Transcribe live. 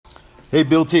Hey,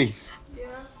 Bill T. Yeah.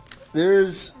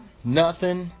 There's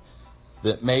nothing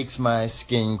that makes my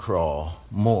skin crawl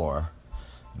more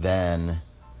than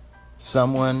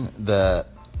someone that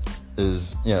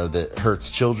is, that hurts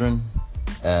children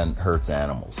and hurts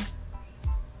animals.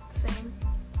 Same.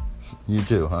 You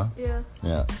too, huh? Yeah.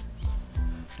 Yeah.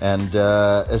 And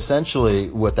essentially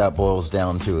what that boils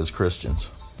down to is Christians.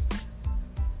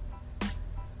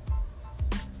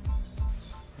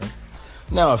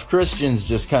 Now, if Christians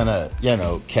just kind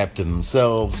of, kept to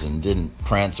themselves and didn't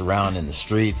prance around in the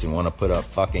streets and want to put up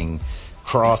fucking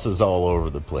crosses all over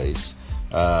the place,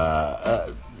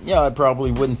 I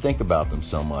probably wouldn't think about them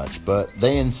so much. But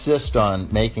they insist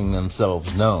on making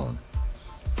themselves known.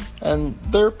 And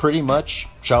they're pretty much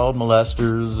child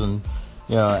molesters and,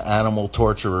 animal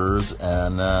torturers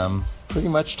and pretty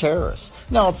much terrorists.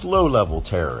 Now, it's low-level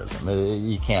terrorism.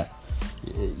 You kind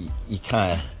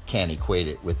of can't equate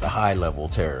it with the high-level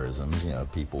terrorisms,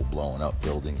 people blowing up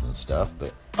buildings and stuff.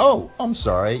 But, oh, I'm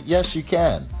sorry. Yes, you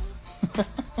can.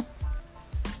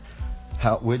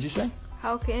 What'd you say?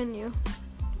 How can you?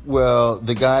 Well,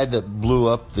 the guy that blew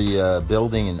up the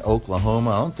building in Oklahoma,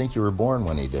 I don't think you were born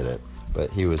when he did it,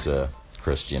 but he was a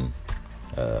Christian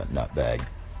nutbag.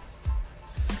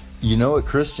 You know what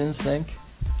Christians think?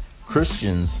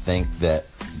 Christians think that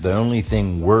the only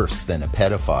thing worse than a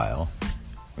pedophile,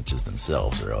 which is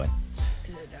themselves, really.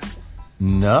 Is it devil?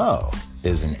 No,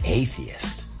 is an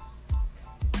atheist.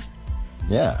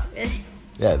 Yeah.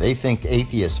 Yeah, they think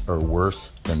atheists are worse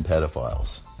than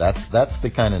pedophiles. That's the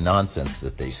kind of nonsense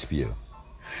that they spew.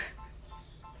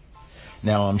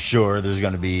 Now, I'm sure there's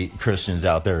going to be Christians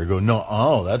out there who go,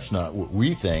 no, that's not what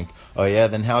we think. Oh, yeah,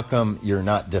 then how come you're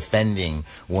not defending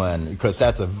one? Because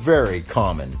that's a very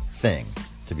common thing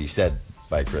to be said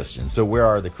by Christians. So where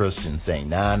are the Christians saying,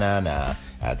 nah,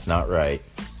 that's not right?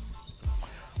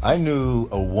 I knew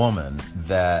a woman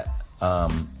that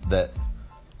that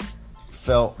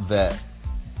felt that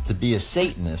to be a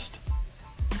Satanist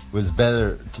was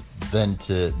better than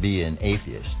to be an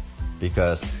atheist,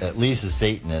 because at least a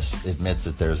Satanist admits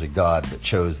that there's a God but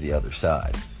chose the other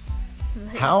side.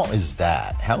 How is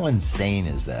that? How insane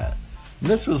is that? And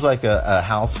this was like a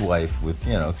housewife with,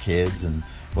 kids and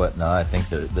whatnot. I think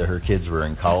that her kids were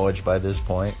in college by this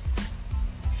point.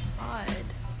 Odd.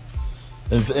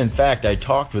 In fact, I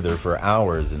talked with her for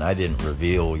hours and I didn't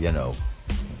reveal,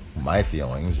 my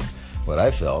feelings and what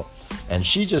I felt. And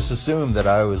she just assumed that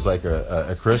I was like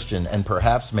a Christian and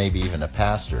perhaps maybe even a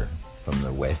pastor from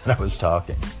the way that I was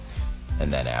talking.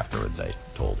 And then afterwards I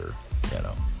told her,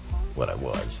 what I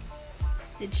was.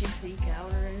 Did she freak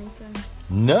out or anything?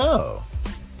 No.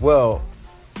 Well,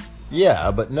 yeah,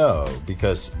 but no,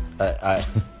 because I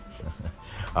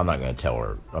I'm not going to tell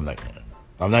her. I'm not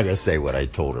going to say what I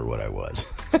told her what I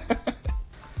was.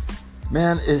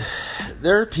 Man,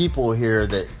 there are people here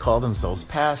that call themselves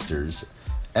pastors,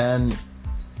 and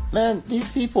man, these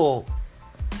people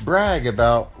brag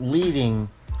about leading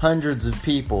hundreds of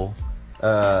people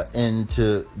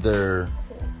into their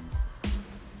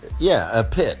a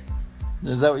pit.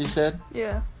 Is that what you said?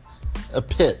 Yeah. A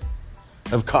pit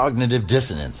of cognitive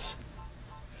dissonance.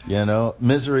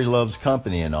 Misery loves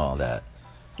company and all that.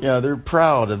 They're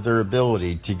proud of their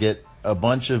ability to get a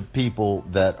bunch of people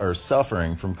that are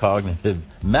suffering from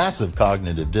massive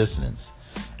cognitive dissonance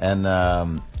and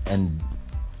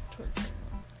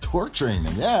torturing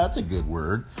them. Yeah, that's a good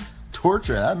word.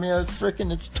 Torture. I mean,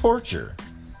 it's torture.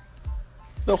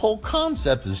 The whole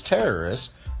concept is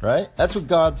terrorist, right? That's what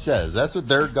God says. That's what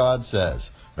their God says,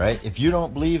 right? If you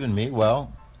don't believe in me,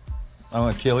 well, I'm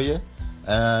going to kill you,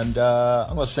 and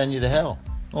I'm going to send you to hell.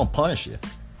 I'm going to punish you.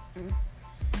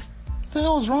 What the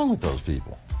hell is wrong with those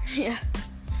people? Yeah.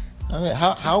 I mean,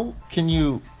 how can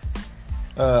you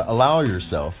allow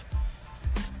yourself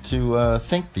to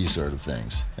think these sort of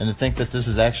things and to think that this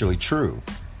is actually true,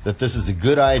 that this is a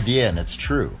good idea and it's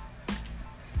true?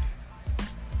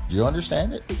 Do you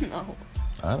understand it? No.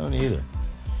 I don't either.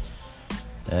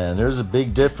 And there's a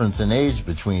big difference in age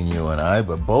between you and I,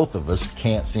 but both of us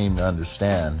can't seem to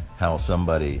understand how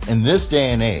somebody, in this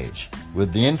day and age,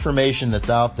 with the information that's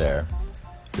out there,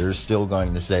 they're still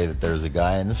going to say that there's a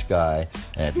guy in the sky,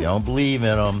 and if you don't believe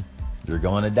in him, you're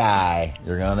going to die,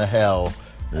 you're going to hell,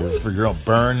 you're going to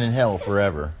burn in hell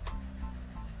forever.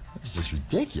 It's just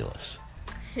ridiculous.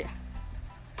 Yeah.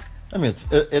 I mean,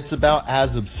 it's about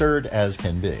as absurd as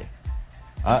can be.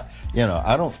 I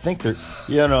don't think they're,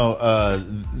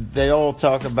 they all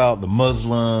talk about the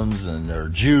Muslims and their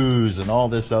Jews and all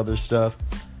this other stuff.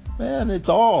 Man, it's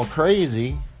all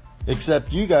crazy,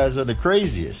 except you guys are the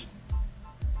craziest.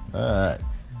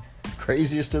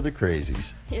 Craziest of the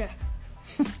crazies. Yeah.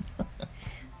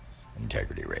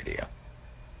 Integrity Radio.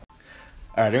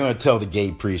 All right, I'm going to tell the gay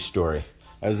priest story.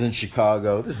 I was in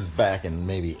Chicago. This is back in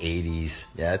maybe 80s.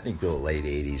 Yeah, I think the late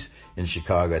 80s in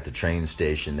Chicago at the train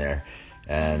station there.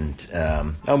 And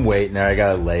I'm waiting there. I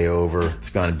got a layover. It's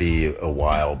going to be a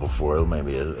while before,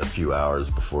 maybe a few hours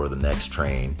before the next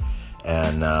train.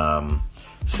 And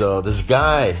so this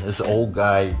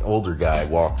older guy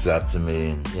walks up to me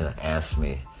and, asks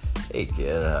me, "Hey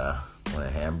kid, want a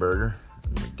hamburger?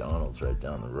 McDonald's right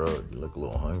down the road. You look a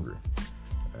little hungry."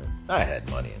 I had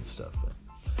money and stuff,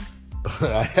 but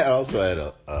I also had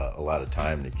a lot of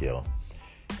time to kill.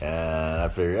 And I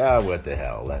figured, what the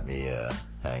hell? Let me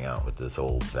hang out with this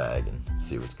old fag and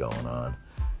see what's going on,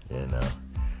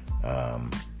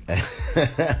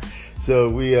 So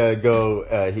we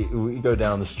go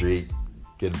down the street,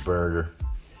 get a burger.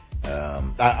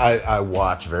 I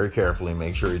watch very carefully,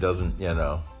 make sure he doesn't,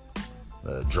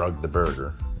 drug the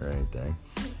burger or anything.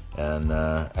 And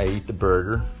I eat the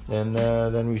burger, and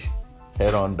then we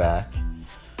head on back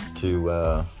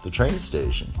to the train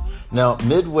station. Now,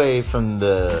 midway to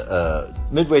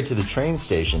the train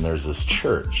station, there's this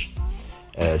church,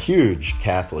 a huge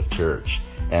Catholic church.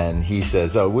 And he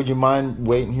says, "Oh, would you mind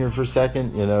waiting here for a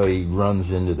second?" He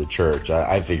runs into the church.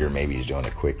 I figure maybe he's doing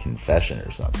a quick confession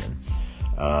or something.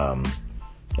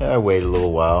 I wait a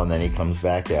little while, and then he comes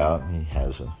back out. And he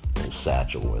has a little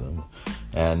satchel with him.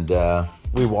 And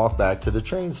we walk back to the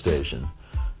train station.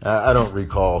 I don't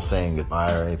recall saying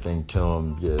goodbye or anything to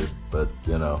him, but,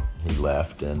 he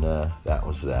left, and that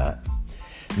was that.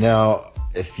 Now,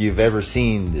 if you've ever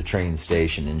seen the train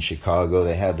station in Chicago,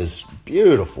 they have this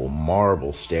beautiful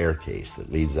marble staircase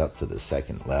that leads up to the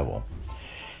second level.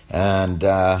 And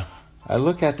I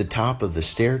look at the top of the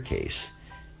staircase,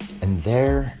 and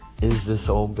there is this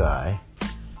old guy,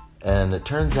 and it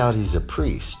turns out he's a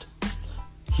priest.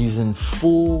 He's in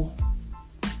full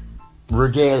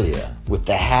regalia with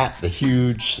the hat, the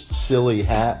huge, silly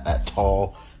hat, that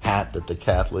tall hat that the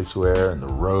Catholics wear, and the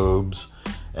robes,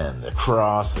 and the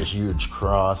cross, the huge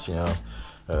cross,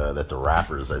 that the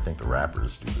rappers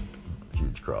do the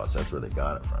huge cross. That's where they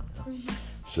got it from.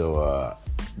 So,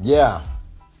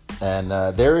 and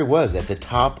there he was at the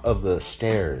top of the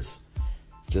stairs,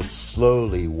 just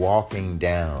slowly walking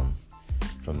down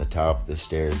from the top of the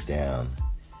stairs down,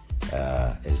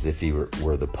 as if he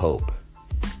were the Pope.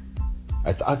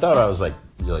 I thought I was like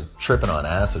tripping on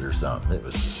acid or something. It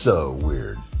was so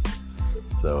weird.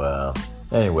 So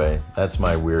anyway, that's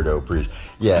my weirdo priest.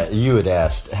 Yeah, you had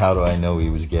asked, how do I know he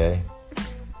was gay?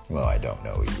 Well, I don't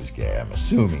know he was gay. I'm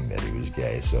assuming that he was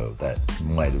gay, so that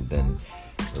might have been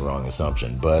the wrong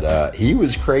assumption. But he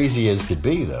was crazy as could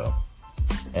be, though.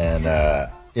 And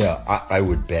I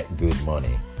would bet good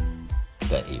money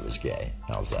that he was gay.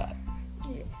 How's that?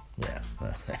 Yeah.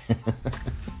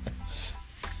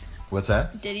 What's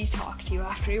that? Did he talk to you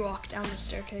after he walked down the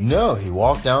staircase? No, he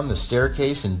walked down the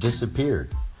staircase and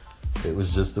disappeared. It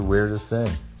was just the weirdest thing.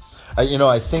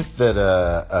 I think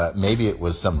that maybe it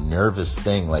was some nervous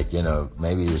thing, like,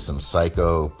 maybe he was some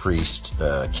psycho priest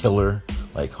killer,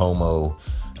 like homo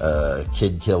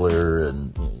kid killer,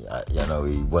 and,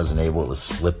 he wasn't able to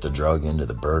slip the drug into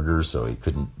the burger, so he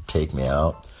couldn't take me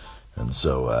out. And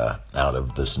so out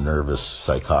of this nervous,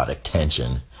 psychotic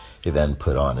tension, he then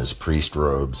put on his priest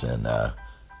robes and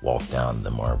walked down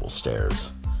the marble stairs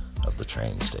of the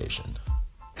train station.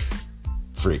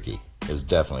 Freaky. It was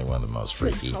definitely one of the most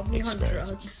freaky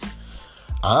experiences.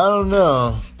 I don't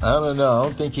know. I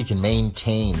don't think you can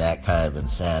maintain that kind of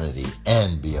insanity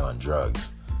and be on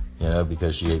drugs.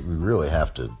 Because you really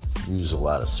have to use a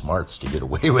lot of smarts to get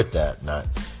away with that, not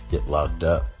get locked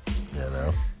up,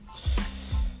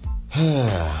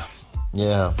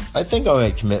 Yeah, I think I'm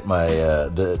going to commit my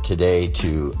today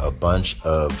to a bunch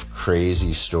of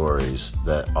crazy stories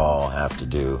that all have to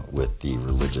do with the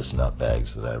religious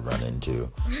nutbags that I've run into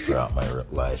throughout my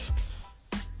life.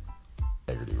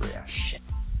 Integrity Radio. Shit.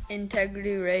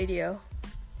 Integrity Radio.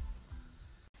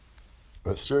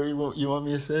 What story you want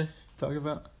me to talk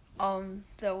about?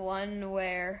 The one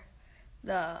where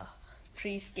the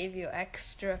priest gave you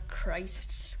extra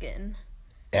Christ skin.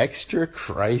 Extra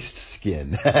Christ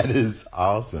skin. That is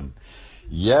awesome.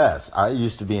 Yes, I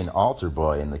used to be an altar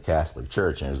boy in the Catholic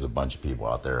Church, and there's a bunch of people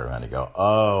out there who are going to go,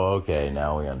 "Oh, okay,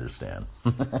 now we understand."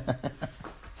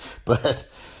 But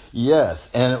yes,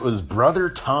 and it was Brother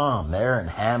Tom there in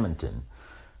Hamilton.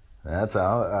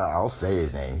 I'll say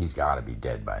his name. He's got to be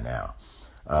dead by now.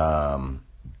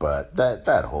 But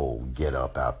that whole get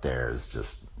up out there is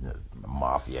just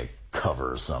mafia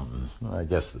cover or something. I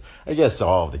guess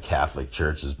all of the Catholic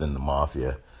Church has been the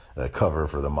mafia, cover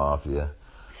for the mafia.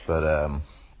 But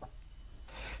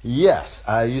Yes,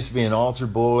 I used to be an altar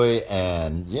boy,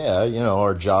 and yeah,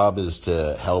 our job is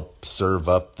to help serve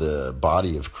up the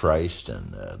body of Christ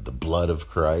and the blood of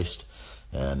Christ,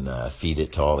 and feed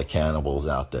it to all the cannibals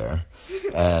out there.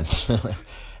 And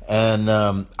and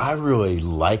I really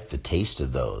liked the taste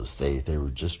of those. They were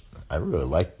just, I really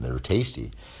liked them. They were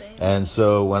tasty. Same. And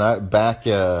so when I back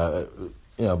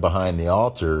behind the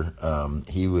altar,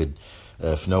 he would,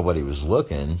 if nobody was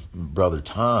looking, Brother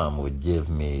Tom would give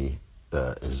me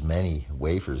as many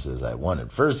wafers as I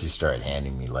wanted. First, he started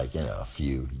handing me a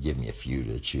few. He'd give me a few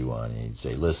to chew on, and he'd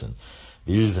say, "Listen,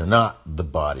 these are not the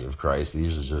body of Christ.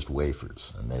 These are just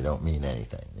wafers, and they don't mean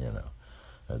anything.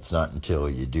 It's not until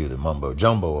you do the mumbo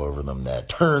jumbo over them that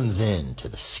turns into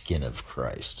the skin of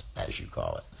Christ, as you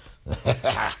call it."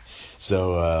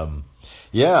 So,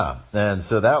 yeah, and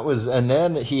so that was, and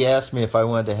then he asked me if I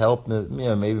wanted to help,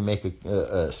 maybe make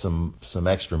some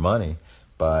extra money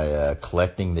by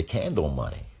collecting the candle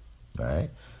money, right?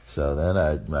 So then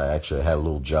I actually had a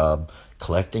little job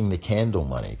collecting the candle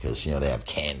money, because they have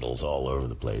candles all over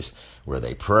the place where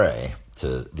they pray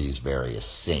to these various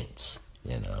saints.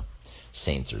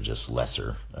 Saints are just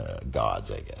lesser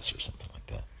gods, I guess, or something like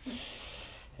that.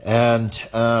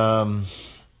 And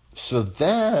so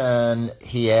then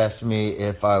he asked me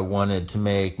if I wanted to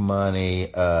make money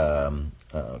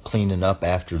cleaning up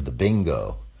after the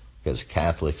bingo, because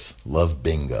Catholics love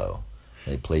bingo.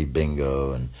 They play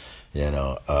bingo, and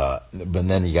but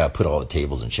then you got to put all the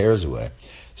tables and chairs away.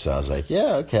 So I was like,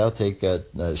 yeah, okay, I'll take that.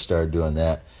 I started doing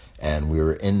that, and we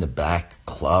were in the back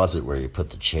closet where you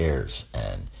put the chairs,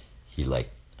 and he I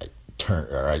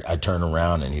turned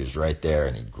around, and he was right there,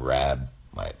 and he grabbed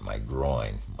my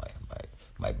groin,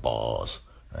 my balls,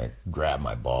 right? Grabbed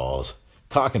my balls.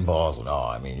 Cock and balls and all.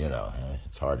 I mean,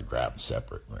 it's hard to grab them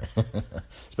separate, right?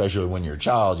 Especially when you're a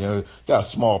child. Got a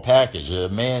small package. A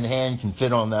man's hand can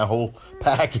fit on that whole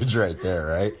package right there,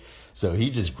 right? So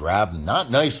he just grabbed them,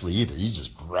 not nicely either. He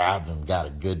just grabbed them, got a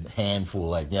good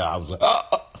handful. I was like,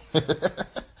 oh.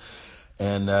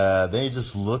 And they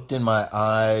just looked in my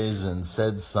eyes and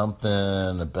said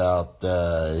something about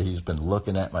he's been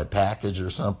looking at my package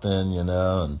or something,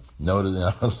 and noted. And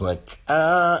I was like,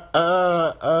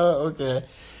 okay.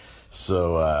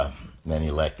 So then he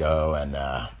let go, and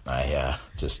I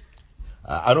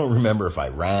don't remember if I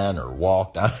ran or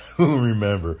walked. I don't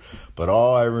remember. But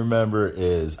all I remember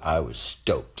is I was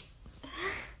stoked.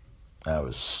 I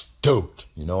was stoked.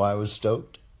 You know why I was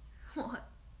stoked? What?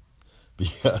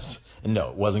 Because, no,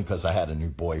 it wasn't because I had a new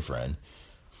boyfriend.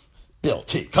 Bill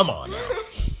T, come on now.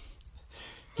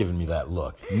 Giving me that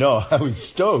look. No, I was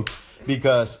stoked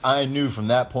because I knew from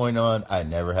that point on I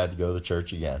never had to go to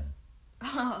church again.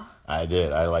 Oh. I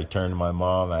did. I turned to my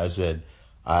mom and I said,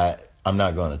 I'm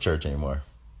not going to church anymore.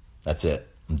 That's it.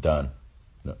 I'm done.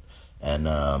 No.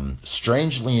 And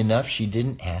strangely enough, she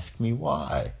didn't ask me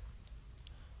why.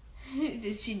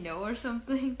 Did she know or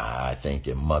something? I think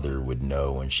a mother would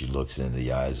know when she looks into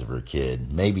the eyes of her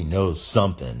kid. Maybe knows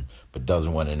something, but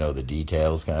doesn't want to know the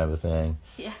details, kind of a thing.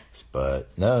 Yeah. But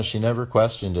no, she never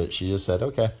questioned it. She just said,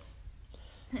 okay.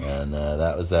 And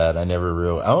that was that. I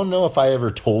don't know if I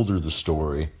ever told her the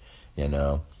story,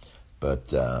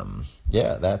 But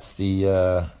yeah, that's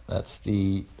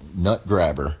the nut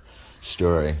grabber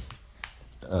story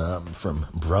from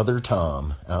Brother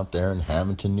Tom out there in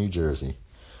Hamilton, New Jersey.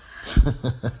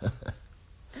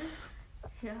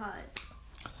 God.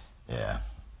 Yeah,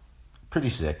 pretty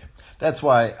sick. That's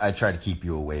why I try to keep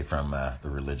you away from the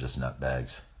religious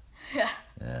nutbags. Yeah.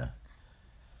 Yeah.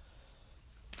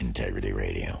 Integrity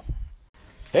Radio.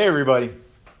 Hey everybody,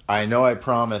 I know I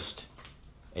promised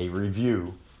a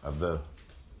review of the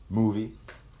movie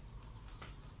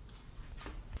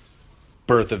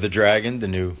Birth of the Dragon, the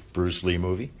new Bruce Lee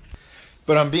movie.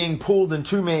 But I'm being pulled in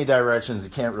too many directions. I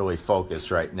can't really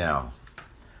focus right now.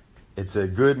 It's a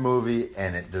good movie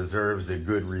and it deserves a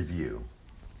good review.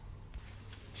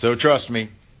 So trust me,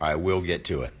 I will get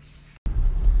to it.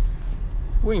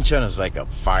 Wing Chun is like a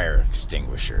fire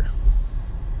extinguisher.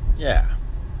 Yeah.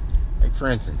 Like for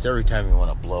instance, every time you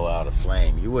want to blow out a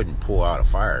flame, you wouldn't pull out a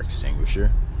fire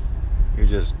extinguisher. You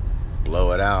just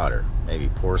blow it out or maybe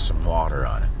pour some water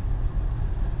on it.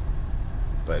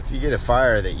 But if you get a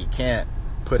fire that you can't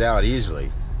put out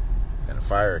easily, then a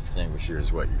fire extinguisher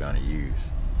is what you're going to use.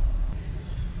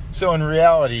 So in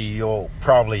reality, you'll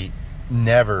probably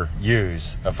never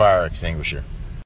use a fire extinguisher.